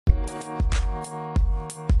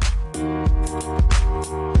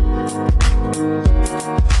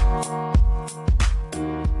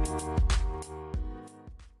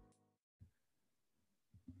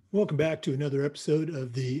Welcome back to another episode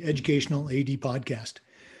of the Educational AD Podcast.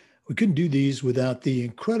 We couldn't do these without the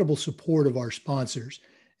incredible support of our sponsors,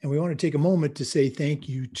 and we want to take a moment to say thank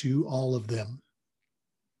you to all of them.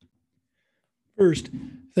 First,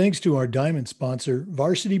 thanks to our diamond sponsor,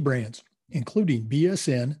 Varsity Brands, including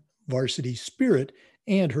BSN, Varsity Spirit,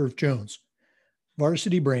 and Herff Jones.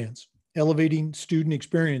 Varsity Brands, elevating student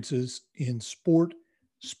experiences in sport,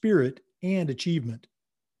 spirit, and achievement.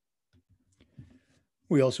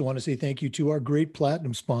 We also want to say thank you to our great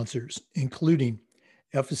platinum sponsors, including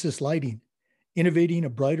Ephesus Lighting, innovating a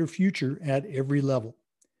brighter future at every level.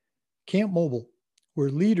 Camp Mobile, where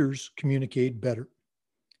leaders communicate better.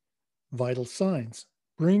 Vital Signs,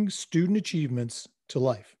 brings student achievements to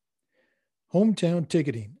life. Hometown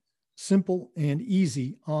Ticketing, simple and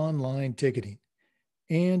easy online ticketing.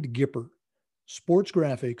 And Gipper, sports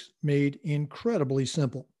graphics made incredibly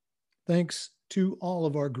simple. Thanks to all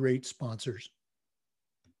of our great sponsors.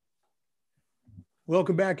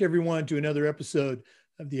 Welcome back, everyone, to another episode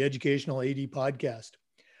of the Educational AD Podcast.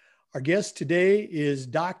 Our guest today is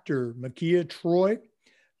Dr. Makia Troy.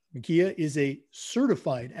 Makia is a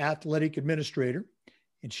certified athletic administrator,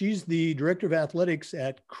 and she's the director of athletics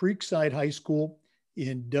at Creekside High School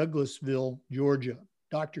in Douglasville, Georgia.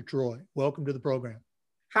 Dr. Troy, welcome to the program.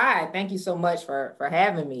 Hi, thank you so much for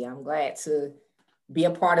having me. I'm glad to be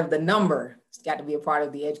a part of the number. It's got to be a part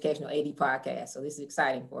of the Educational AD Podcast, so this is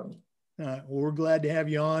exciting for me. Well, we're glad to have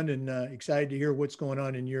you on and excited to hear what's going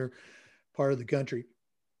on in your part of the country.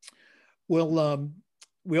 Well,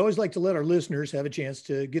 we always like to let our listeners have a chance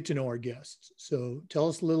to get to know our guests. So tell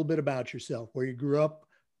us a little bit about yourself, where you grew up,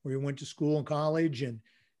 where you went to school and college, and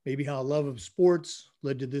maybe how a love of sports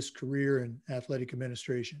led to this career in athletic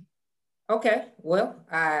administration. Okay, well,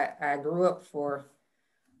 I grew up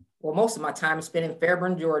most of my time spent in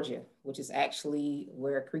Fairburn, Georgia, which is actually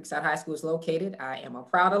where Creekside High School is located. I am a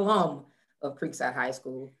proud alum of Creekside High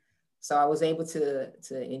School. So I was able to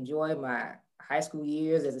enjoy my high school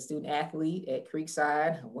years as a student athlete at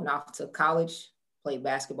Creekside. I went off to college, played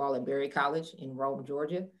basketball at Berry College in Rome,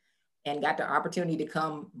 Georgia, and got the opportunity to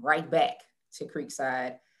come right back to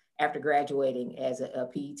Creekside after graduating as a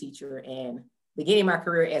PE teacher and beginning my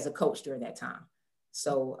career as a coach during that time.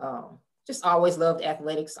 So just always loved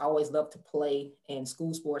athletics, always loved to play, and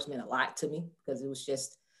school sports meant a lot to me because it was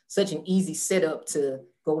just such an easy setup to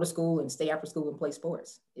go to school and stay after school and play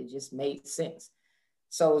sports. It just made sense.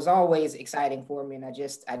 So it was always exciting for me, and I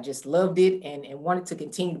just loved it and wanted to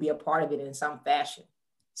continue to be a part of it in some fashion.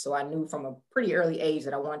 So I knew from a pretty early age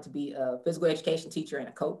that I wanted to be a physical education teacher and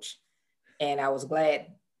a coach, and I was glad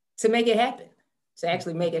to make it happen, to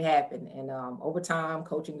actually make it happen. And over time,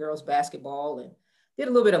 coaching girls basketball and did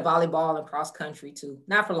a little bit of volleyball and cross country too.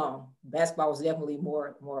 Not for long. Basketball was definitely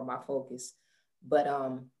more of my focus. But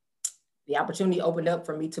the opportunity opened up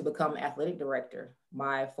for me to become athletic director.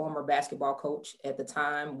 My former basketball coach at the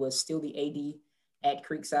time was still the AD at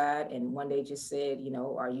Creekside, and one day just said,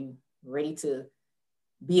 are you ready to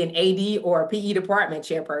be an AD or a PE department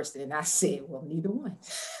chairperson? And I said, well, neither one.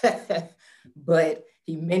 But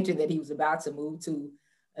he mentioned that he was about to move to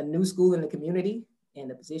a new school in the community and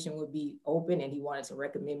the position would be open, and he wanted to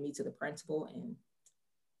recommend me to the principal. And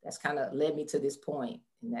that's kind of led me to this point.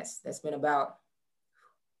 And that's been about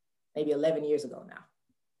maybe 11 years ago now.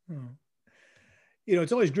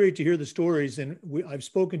 It's always great to hear the stories. And I've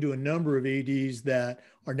spoken to a number of ADs that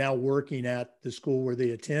are now working at the school where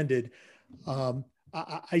they attended.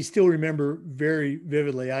 I still remember very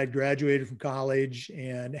vividly, I graduated from college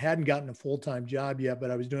and hadn't gotten a full-time job yet, but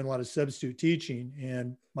I was doing a lot of substitute teaching.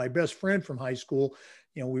 And my best friend from high school,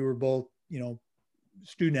 we were both,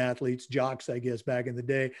 student athletes, jocks, I guess, back in the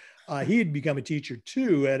day. He had become a teacher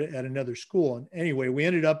too at another school. And anyway, we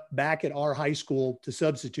ended up back at our high school to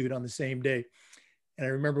substitute on the same day. And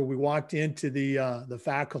I remember we walked into the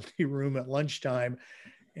faculty room at lunchtime,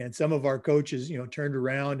 and some of our coaches, turned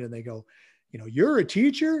around and they go, you're a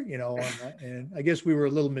teacher, and I guess we were a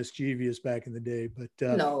little mischievous back in the day,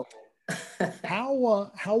 but no.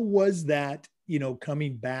 how was that,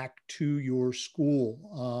 coming back to your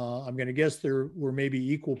school? I'm going to guess there were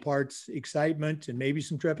maybe equal parts excitement and maybe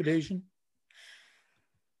some trepidation.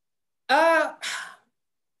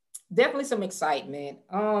 Definitely some excitement.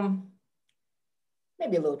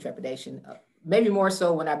 Maybe a little trepidation. Maybe more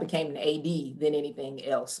so when I became an AD than anything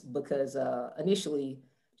else, because initially,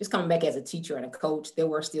 just coming back as a teacher and a coach, there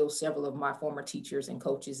were still several of my former teachers and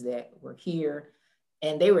coaches that were here.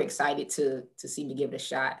 and they were excited to see me give it a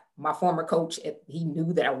shot. My former coach, he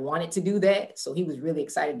knew that I wanted to do that. So he was really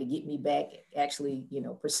excited to get me back, actually,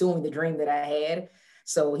 pursuing the dream that I had.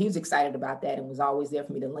 So he was excited about that and was always there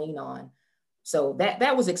for me to lean on. So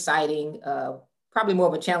that was exciting. Probably more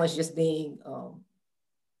of a challenge just being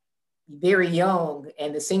very young,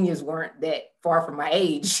 and the seniors weren't that far from my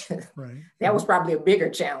age. Right. That was probably a bigger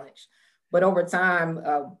challenge. But over time,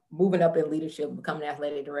 moving up in leadership, becoming an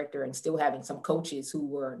athletic director, and still having some coaches who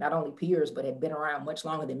were not only peers, but had been around much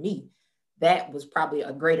longer than me, that was probably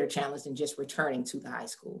a greater challenge than just returning to the high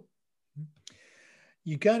school.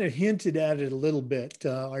 You kind of hinted at it a little bit.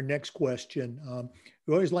 Our next question,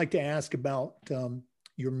 we always like to ask about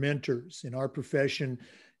your mentors. In our profession,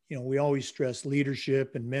 we always stress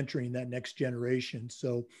leadership and mentoring that next generation.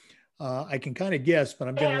 So I can kind of guess, but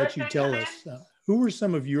I'm going to let you tell us. Who were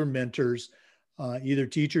some of your mentors, either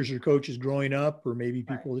teachers or coaches growing up, or maybe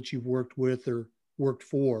people that you've worked with or worked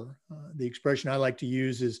for? The expression I like to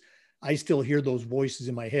use is, I still hear those voices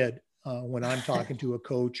in my head when I'm talking to a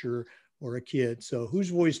coach or a kid. So whose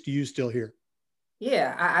voice do you still hear?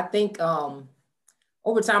 Yeah, I think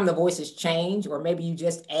over time the voices change, or maybe you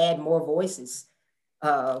just add more voices,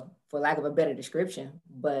 for lack of a better description.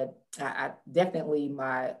 But I definitely,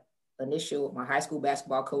 my high school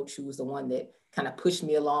basketball coach, who was the one that kind of pushed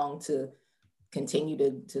me along to continue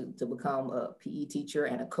to become a PE teacher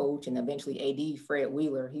and a coach, and eventually AD, Fred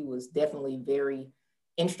Wheeler. He was definitely very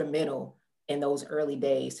instrumental in those early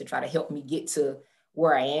days to try to help me get to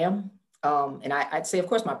where I am. And I'd say, of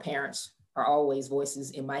course, my parents are always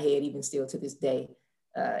voices in my head, even still to this day,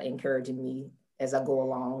 encouraging me as I go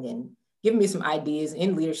along and giving me some ideas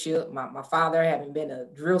in leadership. My father, having been a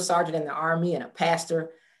drill sergeant in the Army and a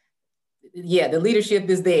pastor, yeah, the leadership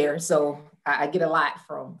is there. So I get a lot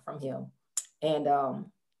from him. And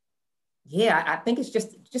yeah, I think it's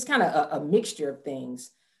just kind of a mixture of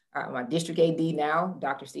things. My district AD now,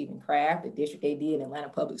 Dr. Stephen Kraft, the district AD in Atlanta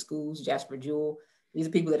Public Schools, Jasper Jewell. These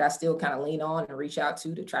are people that I still kind of lean on and reach out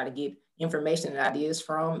to try to get information and ideas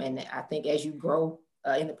from. And I think as you grow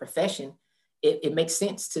in the profession, it makes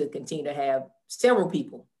sense to continue to have several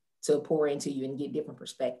people to pour into you and get different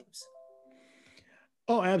perspectives.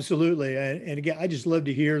 Oh, absolutely. And again, I just love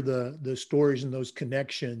to hear the stories and those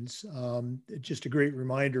connections. Just a great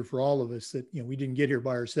reminder for all of us that, we didn't get here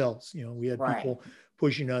by ourselves. We had people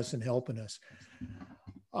pushing us and helping us.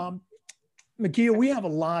 Makia, we have a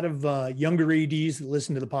lot of younger ADs that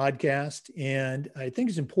listen to the podcast, and I think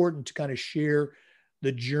it's important to kind of share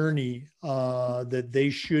the journey that they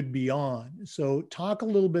should be on. So talk a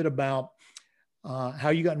little bit about how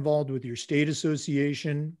you got involved with your state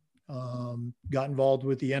association, got involved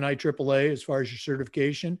with the NIAAA as far as your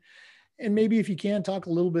certification, and maybe if you can, talk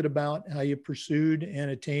a little bit about how you pursued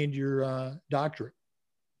and attained your doctorate.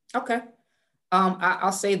 Okay.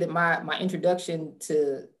 I'll say that my introduction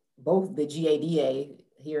to both the GADA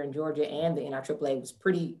here in Georgia and the NIAAA was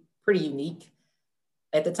pretty unique.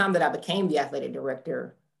 At the time that I became the athletic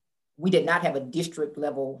director, we did not have a district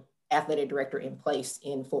level athletic director in place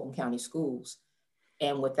in Fulton County schools.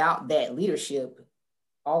 And without that leadership,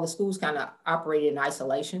 all the schools kind of operated in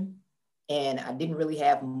isolation. And I didn't really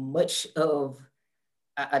have much of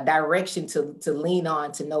a direction to lean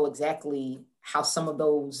on to know exactly how some of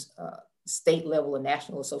those state level and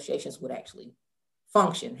national associations would actually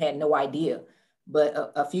function. Had no idea.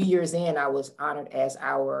 But a few years in, I was honored as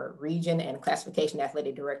our region and classification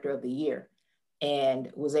athletic director of the year,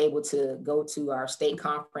 and was able to go to our state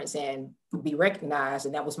conference and be recognized.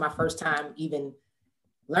 And that was my first time even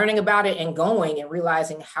learning about it and going and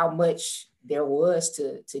realizing how much there was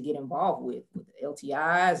to get involved with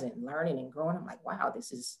LTIs and learning and growing. I'm like, wow,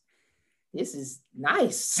 this is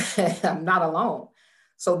nice. I'm not alone.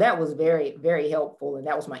 So that was very, very helpful. And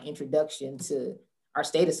that was my introduction to our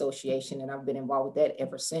state association. And I've been involved with that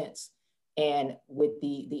ever since. And with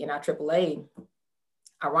the NIAAA,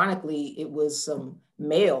 ironically, it was some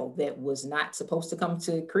mail that was not supposed to come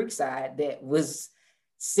to Creekside that was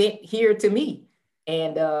sent here to me.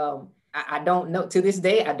 And I don't know, to this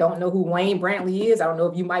day, I don't know who Wayne Brantley is. I don't know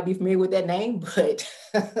if you might be familiar with that name, but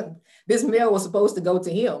this mail was supposed to go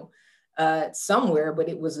to him somewhere, but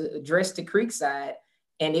it was addressed to Creekside.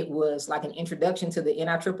 And it was like an introduction to the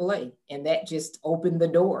NIAAA, and that just opened the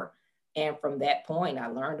door. And from that point, I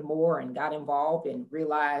learned more and got involved and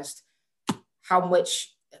realized how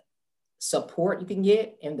much support you can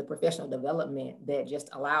get in the professional development that just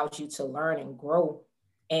allows you to learn and grow,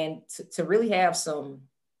 and to really have some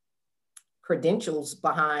credentials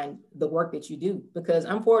behind the work that you do. Because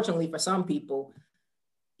unfortunately for some people,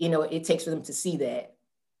 it takes for them to see that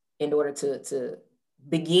in order to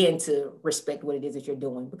begin to respect what it is that you're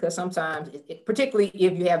doing. Because sometimes, particularly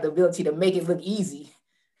if you have the ability to make it look easy,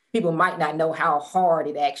 people might not know how hard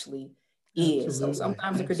it actually is. Absolutely. So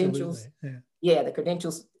sometimes the Absolutely. credentials, yeah, the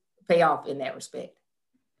credentials pay off in that respect.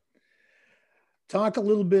 Talk a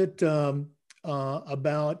little bit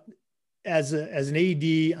about, as an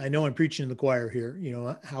AD, I know I'm preaching to the choir here, you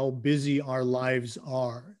know, how busy our lives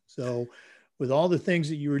are. So with all the things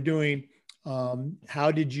that you were doing,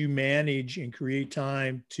 how did you manage and create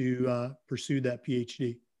time to pursue that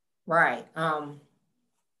PhD? Right.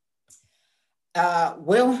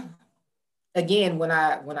 Well, again, when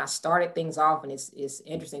I started things off, and it's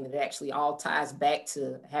interesting that it actually all ties back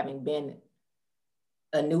to having been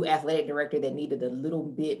a new athletic director that needed a little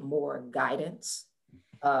bit more guidance.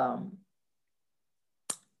 And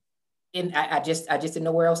I just didn't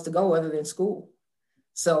know where else to go other than school.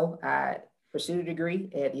 So I pursued a degree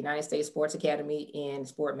at the United States Sports Academy in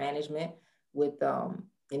sport management with an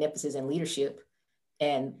emphasis in leadership.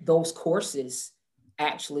 And those courses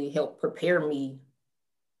actually helped prepare me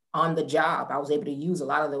on the job. I was able to use a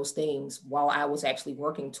lot of those things while I was actually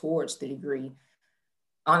working towards the degree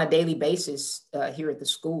on a daily basis here at the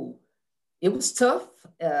school. It was tough,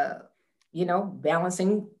 you know,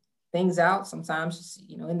 balancing things out. Sometimes,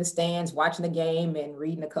 you know, in the stands, watching the game and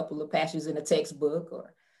reading a couple of passages in a textbook,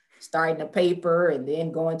 or starting a paper and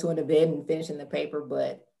then going to an event and finishing the paper.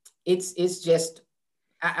 But it's just,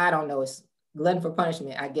 I don't know, it's glutton for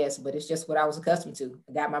punishment, I guess, but it's just what I was accustomed to.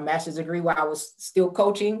 I got my master's degree while I was still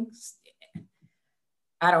coaching.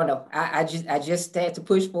 I don't know. I just had to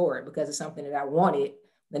push forward because it's something that I wanted.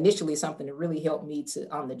 Initially, something that really helped me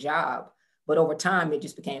on the job. But over time, it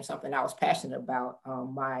just became something I was passionate about.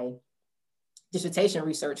 My dissertation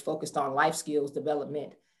research focused on life skills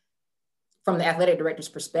development from the athletic director's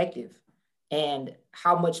perspective, and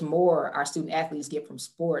how much more our student athletes get from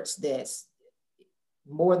sports that's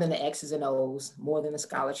more than the X's and O's, more than the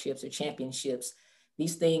scholarships or championships.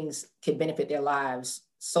 These things could benefit their lives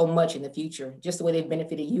so much in the future, just the way they've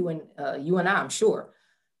benefited you and I'm sure.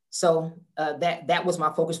 So that was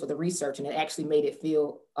my focus for the research, and it actually made it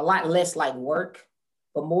feel a lot less like work,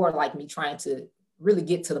 but more like me trying to really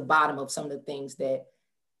get to the bottom of some of the things that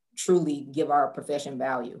truly give our profession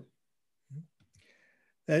value.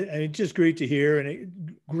 And it's just great to hear, and a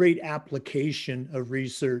great application of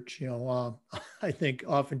research. You know, I think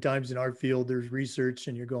oftentimes in our field, there's research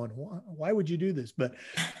and you're going, why would you do this? But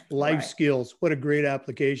life Right. skills, what a great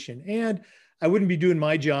application. And I wouldn't be doing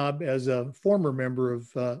my job as a former member of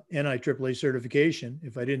NIAAA certification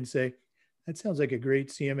if I didn't say, that sounds like a great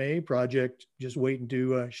CMAA project, just waiting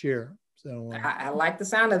to share. So I like the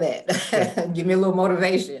sound of that. Give me a little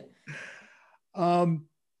motivation.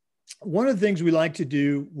 One of the things we like to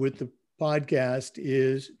do with the podcast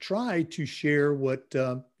is try to share what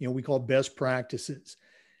you know, we call best practices.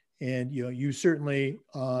 And you know, you certainly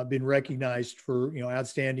been recognized for, you know,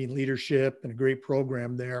 outstanding leadership and a great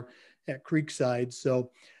program there at Creekside. So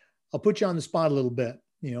I'll put you on the spot a little bit.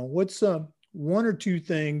 You know, what's one or two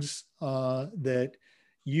things that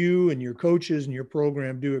you and your coaches and your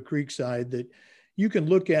program do at Creekside that you can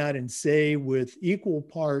look at and say with equal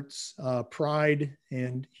parts pride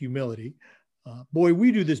and humility, boy,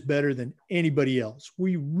 we do this better than anybody else.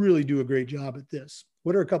 We really do a great job at this.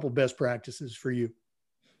 What are a couple of best practices for you?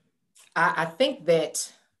 I think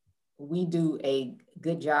that we do a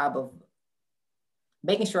good job of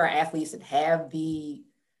making sure our athletes that have the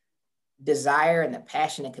desire and the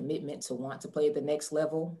passion and commitment to want to play at the next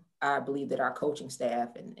level. I believe that our coaching staff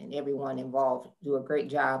and everyone involved do a great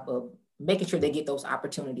job of making sure they get those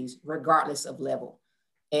opportunities regardless of level,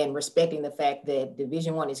 and respecting the fact that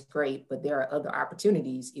Division I is great, but there are other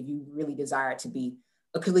opportunities if you really desire to be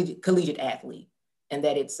a collegiate athlete. And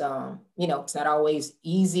that it's, you know, it's not always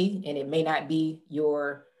easy, and it may not be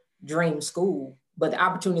your dream school, but the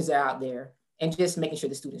opportunities are out there. And just making sure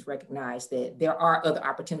the students recognize that there are other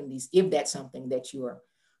opportunities if that's something that you are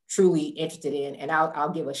truly interested in. And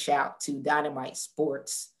I'll give a shout to Dynamite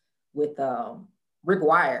Sports with Rick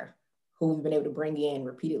Wire, who we've been able to bring in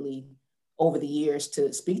repeatedly over the years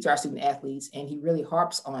to speak to our student athletes. And he really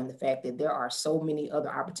harps on the fact that there are so many other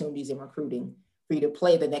opportunities in recruiting for you to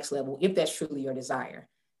play the next level, if that's truly your desire.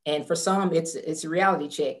 And for some, it's a reality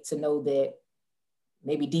check to know that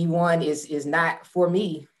maybe D1 is not for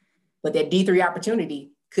me, but that D3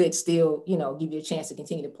 opportunity could still, you know, give you a chance to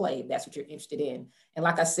continue to play if that's what you're interested in. And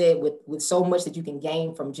like I said, with so much that you can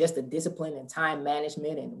gain from just the discipline and time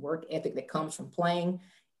management and work ethic that comes from playing,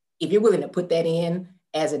 if you're willing to put that in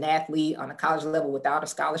as an athlete on a college level without a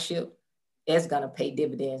scholarship, it's going to pay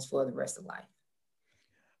dividends for the rest of life.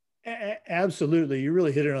 Absolutely. You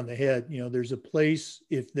really hit it on the head. You know, there's a place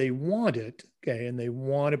if they want it, okay, and they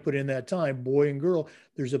want to put in that time, boy and girl,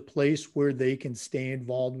 there's a place where they can stay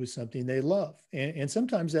involved with something they love. And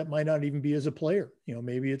sometimes that might not even be as a player. You know,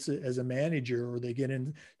 maybe it's as a manager, or they get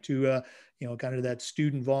into, you know, kind of that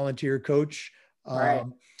student volunteer coach Right.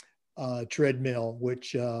 treadmill,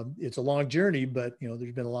 which it's a long journey, but, you know,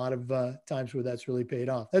 there's been a lot of times where that's really paid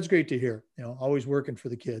off. That's great to hear, you know, always working for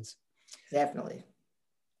the kids. Definitely.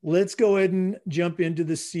 Let's go ahead and jump into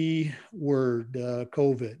the C word,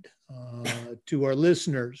 COVID. To our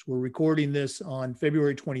listeners, we're recording this on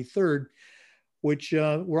February 23rd, which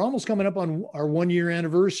we're almost coming up on our 1 year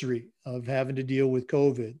anniversary of having to deal with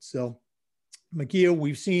COVID. So, Makia,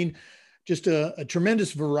 we've seen just a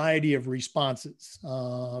tremendous variety of responses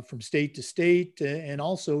from state to state, and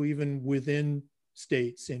also even within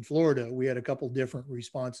states. In Florida, we had a couple different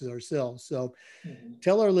responses ourselves. So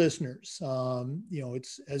tell our listeners, you know,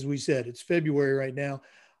 it's, as we said, it's February right now.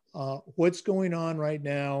 What's going on right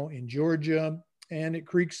now in Georgia and at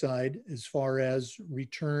Creekside as far as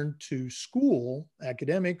return to school,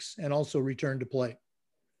 academics, and also return to play?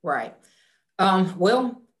 Right.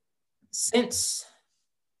 Well, since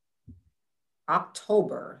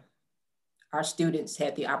October, our students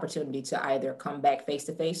had the opportunity to either come back face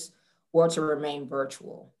to face or to remain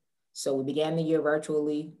virtual. So we began the year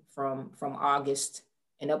virtually from August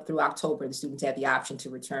and up through October. The students had the option to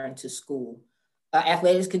return to school.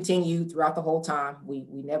 Athletics continued throughout the whole time. We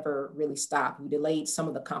never really stopped. We delayed some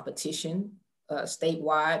of the competition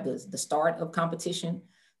statewide, the start of competition,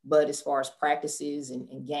 but as far as practices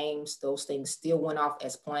and games, those things still went off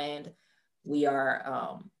as planned. We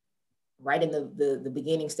are right in the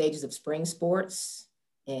beginning stages of spring sports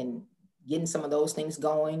and getting some of those things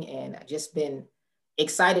going. And I've just been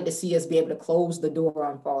excited to see us be able to close the door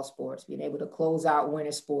on fall sports, being able to close out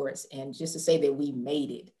winter sports, and just to say that we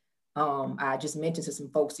made it. I just mentioned to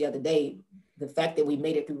some folks the other day, the fact that we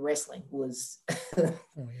made it through wrestling was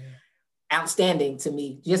outstanding to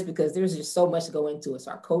me, just because there's just so much to go into it.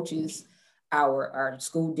 So our coaches, our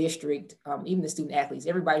school district, even the student athletes,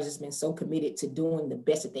 everybody's just been so committed to doing the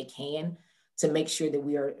best that they can to make sure that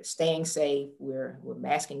we are staying safe. We're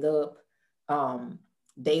masking up,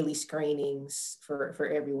 daily screenings for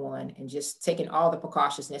everyone, and just taking all the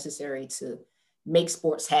precautions necessary to make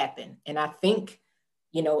sports happen. And I think,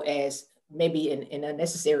 you know, as maybe an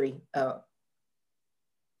unnecessary, I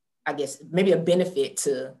guess, maybe a benefit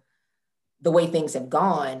to the way things have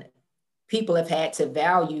gone, people have had to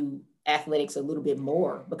value athletics a little bit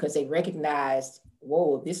more because they recognized,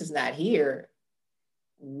 whoa, if this is not here,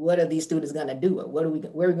 what are these students going to do? Where are we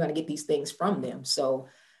going to get these things from them? So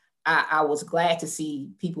I was glad to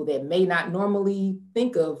see people that may not normally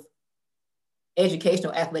think of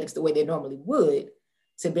educational athletics the way they normally would,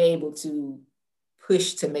 to be able to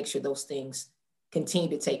push to make sure those things continue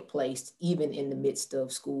to take place, even in the midst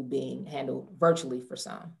of school being handled virtually for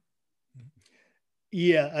some.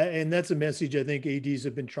 Yeah, and that's a message I think ADs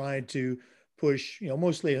have been trying to push, you know,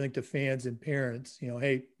 mostly I think to fans and parents, you know,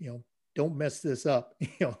 hey, you know, don't mess this up.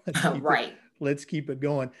 You know, Right. Let's keep it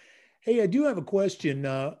going. Hey, I do have a question.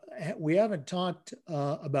 We haven't talked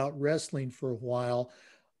about wrestling for a while.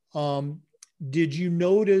 Did you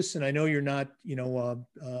notice, and I know you're not, you know,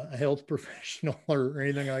 a health professional or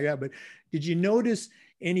anything like that, but did you notice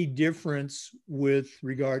any difference with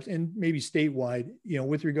regards, and maybe statewide, you know,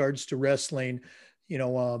 with regards to wrestling, you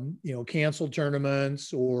know, canceled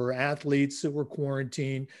tournaments or athletes that were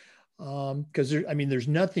quarantined? Because I mean, there's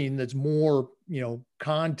nothing that's more, you know,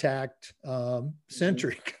 contact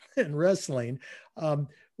centric than wrestling.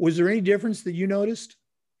 Was there any difference that you noticed?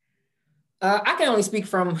 I can only speak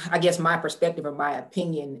from, I guess, my perspective or my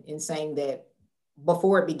opinion in saying that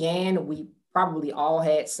before it began, we probably all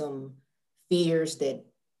had some fears that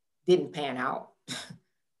didn't pan out,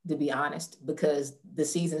 to be honest, because the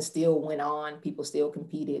season still went on, people still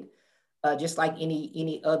competed. Just like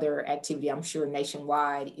any other activity, I'm sure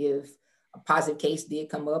nationwide, if a positive case did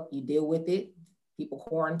come up, you deal with it. People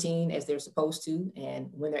quarantine as they're supposed to, and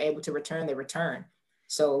when they're able to return, they return.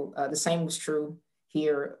 So the same was true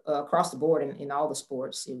here across the board in all the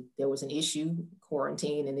sports. If there was an issue,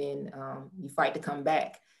 quarantine, and then you fight to come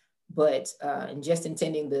back. But and just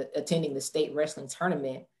attending the state wrestling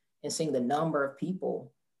tournament and seeing the number of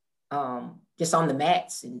people just on the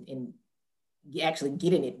mats and actually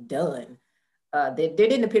getting it done, there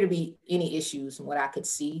didn't appear to be any issues from what I could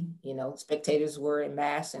see. You know, spectators were in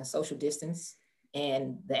masks and social distance,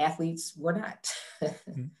 and the athletes were not.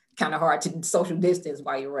 Kind of hard to social distance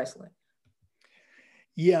while you're wrestling.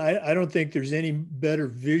 Yeah, I don't think there's any better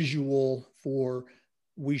visual for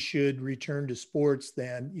we should return to sports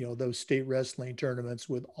than, those state wrestling tournaments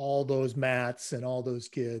with all those mats and all those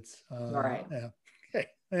kids. Right. Yeah. Okay.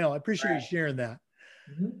 Well, I appreciate you sharing that.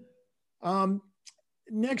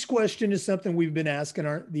 Next question is something we've been asking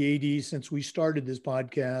the AD since we started this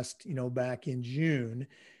podcast, back in June.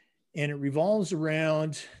 And it revolves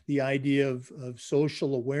around the idea of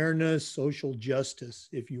social awareness, social justice,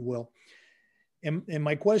 if you will. And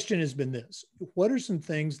my question has been this: what are some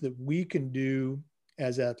things that we can do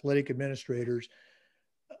as athletic administrators?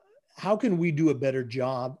 How can we do a better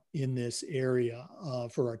job in this area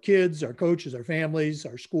for our kids, our coaches, our families,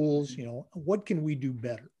 our schools? What can we do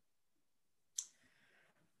better?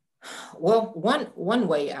 Well, one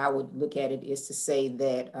way I would look at it is to say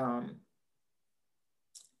that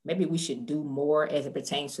maybe we should do more as it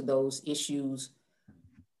pertains to those issues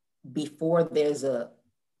before there's a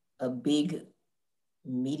big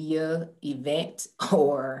media event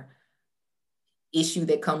or issue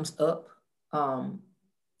that comes up.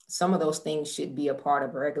 Some of those things should be a part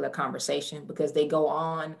of a regular conversation because they go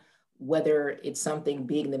on whether it's something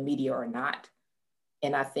big in the media or not.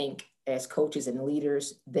 And I think as coaches and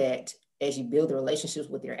leaders that as you build the relationships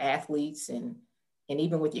with your athletes and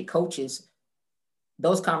even with your coaches,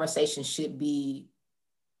 those conversations should be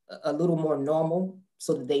a little more normal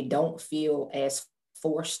so that they don't feel as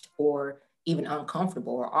forced or even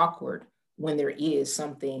uncomfortable or awkward when there is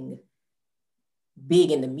something big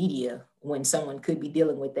in the media, when someone could be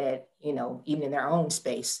dealing with that, even in their own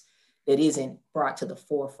space that isn't brought to the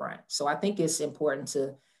forefront. So I think it's important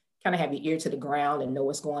to kind of have your ear to the ground and know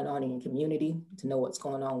what's going on in your community, to know what's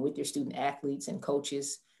going on with your student athletes and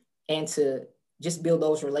coaches, and to just build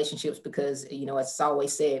those relationships because, as it's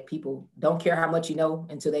always said, people don't care how much you know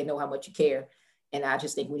until they know how much you care. And I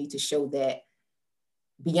just think we need to show that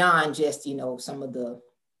beyond just, some of the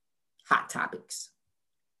hot topics.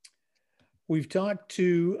 We've talked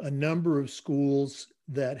to a number of schools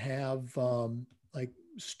that have like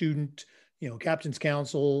student, captain's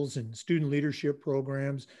councils and student leadership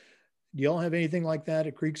programs. Do y'all have anything like that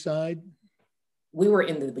at Creekside? We were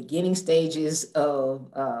in the beginning stages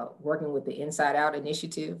of working with the Inside Out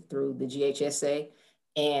initiative through the GHSA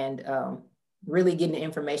and really getting the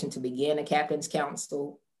information to begin a captain's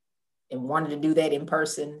council and wanted to do that in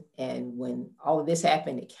person. And when all of this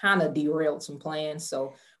happened, it kind of derailed some plans.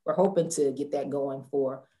 So we're hoping to get that going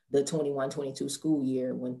for the 21-22 school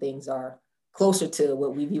year when things are closer to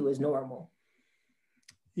what we view as normal.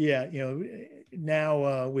 Yeah,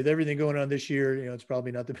 now with everything going on this year, it's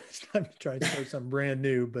probably not the best time to try to start something brand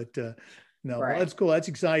new, but no, right. Well, that's cool. That's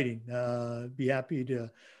exciting. Be happy to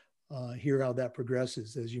hear how that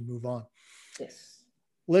progresses as you move on. Yes.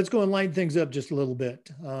 Let's go and line things up just a little bit.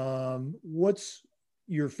 What's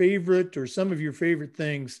your favorite or some of your favorite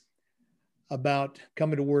things about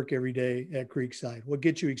coming to work every day at Creekside? What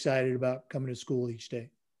gets you excited about coming to school each day?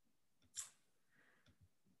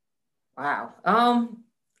 Wow.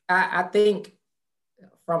 I think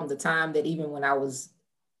from the time that even when I was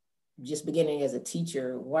just beginning as a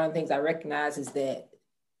teacher, one of the things I recognize is that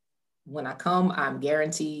when I come, I'm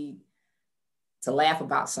guaranteed to laugh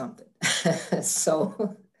about something.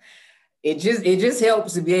 So it just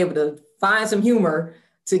helps to be able to find some humor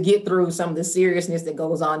to get through some of the seriousness that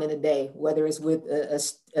goes on in the day, whether it's with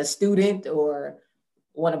a student or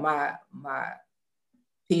one of my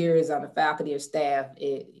peers on the faculty or staff.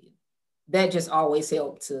 That just always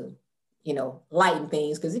helped to, lighten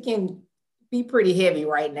things because it can be pretty heavy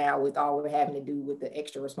right now with all we're having to do with the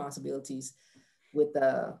extra responsibilities with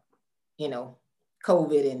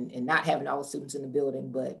COVID and not having all the students in the building.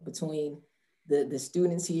 But between the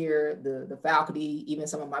students here, the faculty, even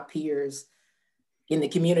some of my peers in the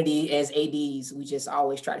community as ADs, we just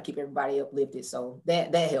always try to keep everybody uplifted. So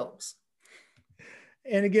that helps.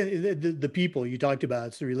 And again, the people you talked about,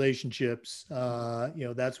 it's the relationships,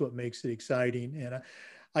 that's what makes it exciting. And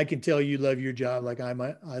I can tell you love your job like I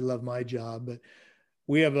love my job, but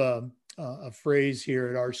we have a phrase here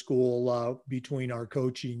at our school between our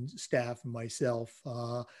coaching staff and myself.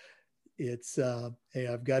 It's, hey,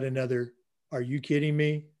 I've got another, are you kidding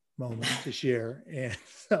me? Moment to share. And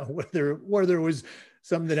so whether it was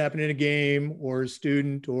something that happened in a game or a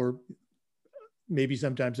student or maybe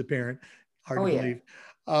sometimes a parent, hard to believe.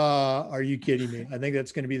 Are you kidding me? I think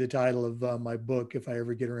that's going to be the title of my book if I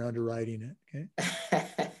ever get around to writing it. Okay.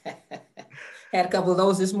 Had a couple of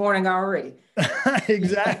those this morning already.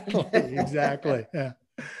 Exactly. Yeah.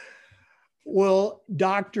 Well,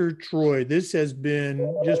 Dr. Troy, this has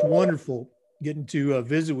been just wonderful getting to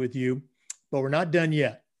visit with you, but we're not done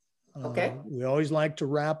yet. Okay. We always like to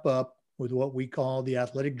wrap up with what we call the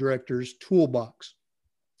athletic director's toolbox.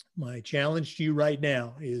 My challenge to you right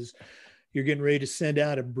now is you're getting ready to send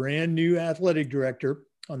out a brand new athletic director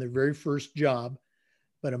on their very first job,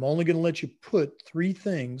 but I'm only going to let you put 3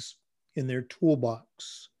 things in their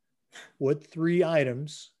toolbox. What 3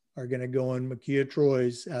 items are going to go in Makia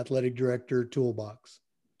Troy's athletic director toolbox?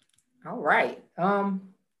 All right.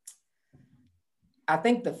 I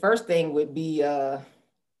think the first thing would be, I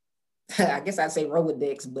guess I'd say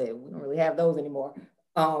Rolodex, but we don't really have those anymore.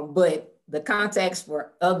 But the contacts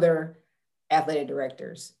for other athletic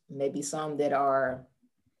directors, maybe some that are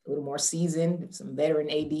a little more seasoned, some veteran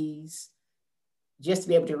ADs, just to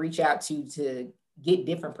be able to reach out to get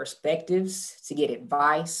different perspectives, to get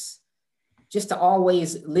advice, just to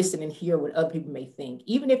always listen and hear what other people may think.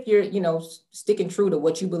 Even if you're, sticking true to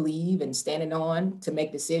what you believe and standing on to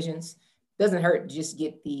make decisions, doesn't hurt to just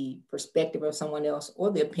get the perspective of someone else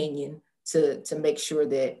or the opinion to make sure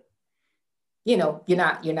that, you're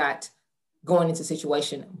not going into a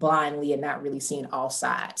situation blindly and not really seeing all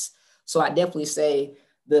sides. So I definitely say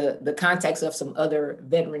the context of some other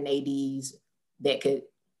veteran ADs that could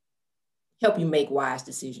help you make wise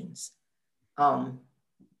decisions.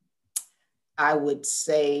 I would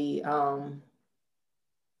say,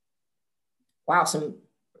 some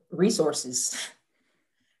resources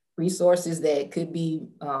that could be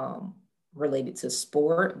related to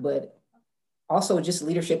sport, but also just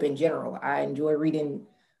leadership in general. I enjoy reading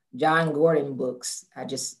John Gordon books. I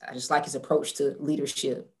just like his approach to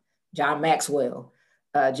leadership. John Maxwell,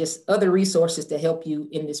 just other resources to help you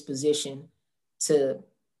in this position to,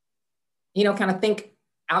 kind of think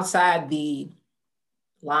outside the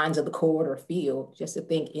lines of the court or field, just to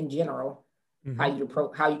think in general, how you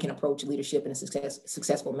can approach leadership in a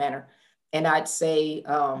successful manner. And I'd say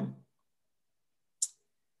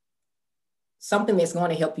something that's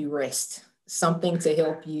going to help you rest, something to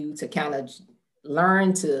help you to kind of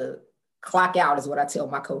learn to clock out is what I tell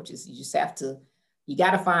my coaches. You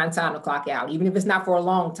got to find time to clock out, even if it's not for a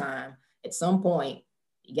long time. At some point,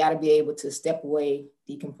 you got to be able to step away,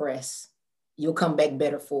 decompress. You'll come back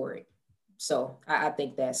better for it. So I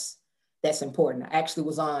think that's important. I actually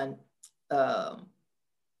was on a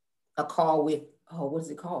call with, what is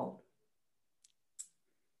it called?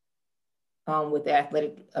 With the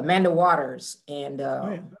athletic, Amanda Waters. And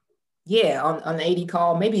on the AD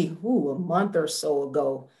call, maybe a month or so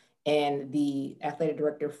ago. And the athletic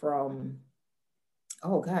director from, I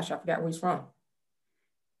forgot where he's from.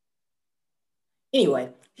 Anyway,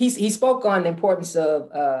 he spoke on the importance of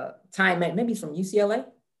time, maybe he's from UCLA.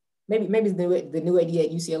 Maybe it's the new AD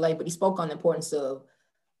at UCLA, but he spoke on the importance of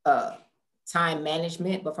time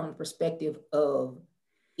management, but from the perspective of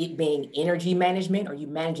it being energy management. Are you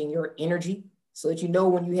managing your energy so that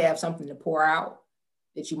when you have something to pour out,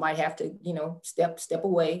 that you might have to, step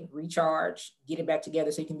away, recharge, get it back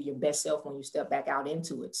together so you can be your best self when you step back out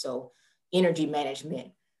into it. So energy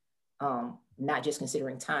management, not just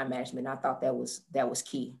considering time management. I thought that was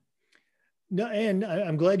key. No, and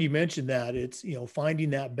I'm glad you mentioned that. It's, finding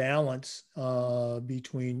that balance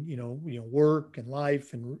between, work and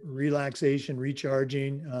life and relaxation,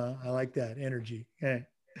 recharging. I like that energy. Okay.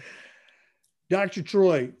 Dr.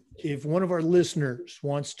 Troy, if one of our listeners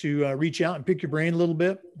wants to reach out and pick your brain a little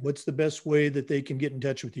bit, what's the best way that they can get in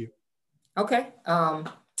touch with you? Okay.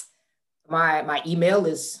 My email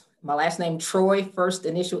is my last name, Troy, first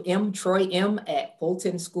initial M, Troy M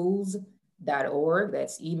 @fultonschools.org.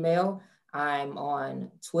 That's email. I'm on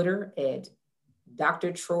Twitter at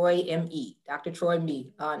Dr. Troy ME, Dr. Troy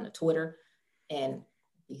Me on Twitter, and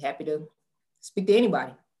be happy to speak to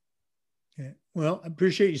anybody. Okay. Well, I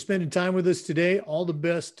appreciate you spending time with us today. All the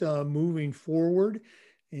best moving forward.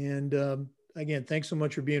 And again, thanks so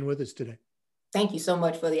much for being with us today. Thank you so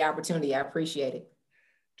much for the opportunity. I appreciate it.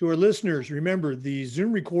 To our listeners, remember the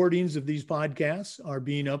Zoom recordings of these podcasts are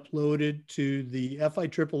being uploaded to the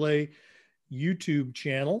FIAAA YouTube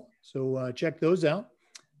channel. So check those out.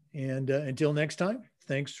 And until next time,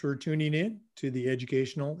 thanks for tuning in to the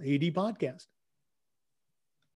Educational AD Podcast.